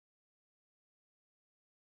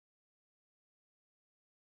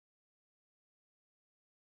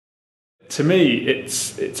To me,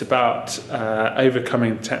 it's about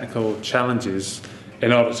overcoming technical challenges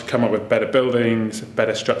in order to come up with better buildings,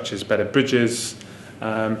 better structures, better bridges.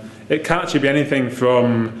 It can actually be anything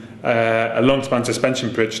from a long-span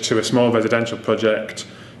suspension bridge to a small residential project,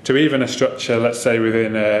 to even a structure, let's say,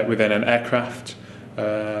 within an aircraft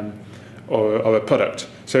or a product.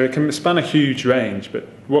 So it can span a huge range, but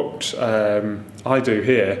what I do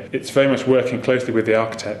here, it's very much working closely with the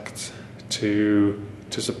architects to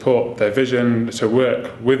support their vision, to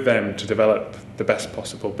work with them to develop the best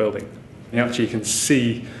possible building. You actually can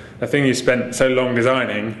see the thing you spent so long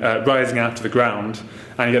designing rising out to the ground,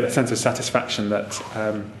 and you get the sense of satisfaction that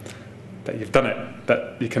you've done it.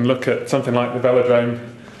 That you can look at something like the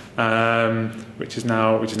Velodrome, which is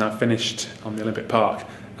now finished on the Olympic Park,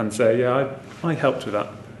 and say, yeah, I helped with that.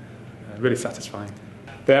 Really satisfying.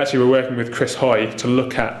 They actually were working with Chris Hoy to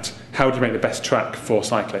look at how do you make the best track for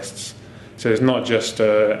cyclists. So it's not just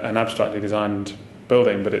an abstractly designed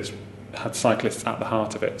building, but it's had cyclists at the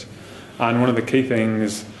heart of it. And one of the key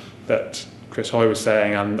things that Chris Hoy was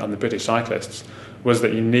saying, and the British cyclists, was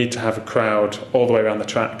that you need to have a crowd all the way around the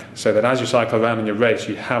track, so that as you cycle around in your race,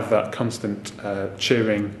 you have that constant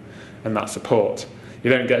cheering and that support. You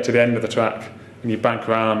don't get to the end of the track and you bank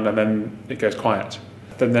around and then it goes quiet.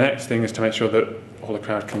 Then the next thing is to make sure that all the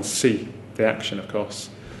crowd can see the action, of course.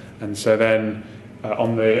 And so then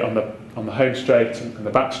on the home straight and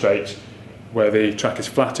the back straight, where the track is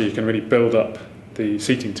flatter, you can really build up the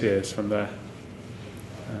seating tiers from there.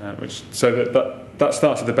 So that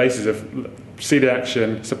starts at the basis of see the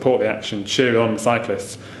action, support the action, cheer on the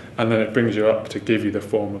cyclists, and then it brings you up to give you the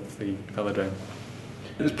form of the velodrome.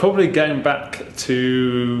 It's probably going back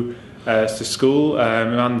to school,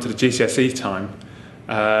 and to the GCSE time.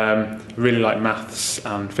 Really like maths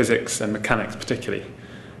and physics and mechanics particularly,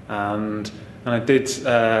 and I did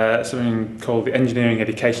something called the Engineering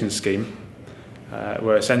Education Scheme,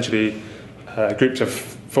 where essentially groups of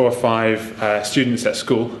 4 or 5 students at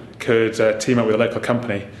school could team up with a local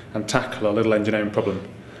company and tackle a little engineering problem.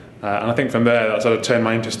 And I think from there that sort of turned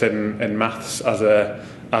my interest in maths as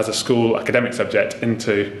a school academic subject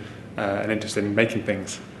into an interest in making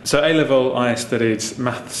things. So A-level I studied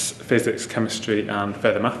maths, physics, chemistry and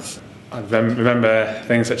further maths. I remember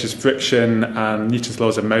things such as friction and Newton's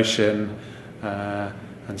laws of motion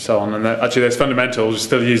and so on. And actually those fundamentals, we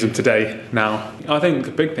still use them today now. I think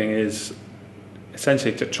the big thing is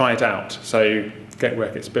essentially to try it out. So get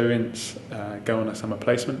work experience, go on a summer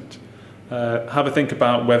placement, have a think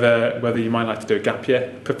about whether you might like to do a gap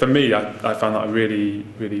year. But for me, I found that a really,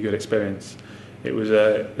 really good experience. It was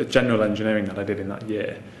a general engineering that I did in that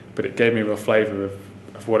year, but it gave me a real flavour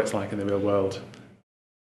of what it's like in the real world.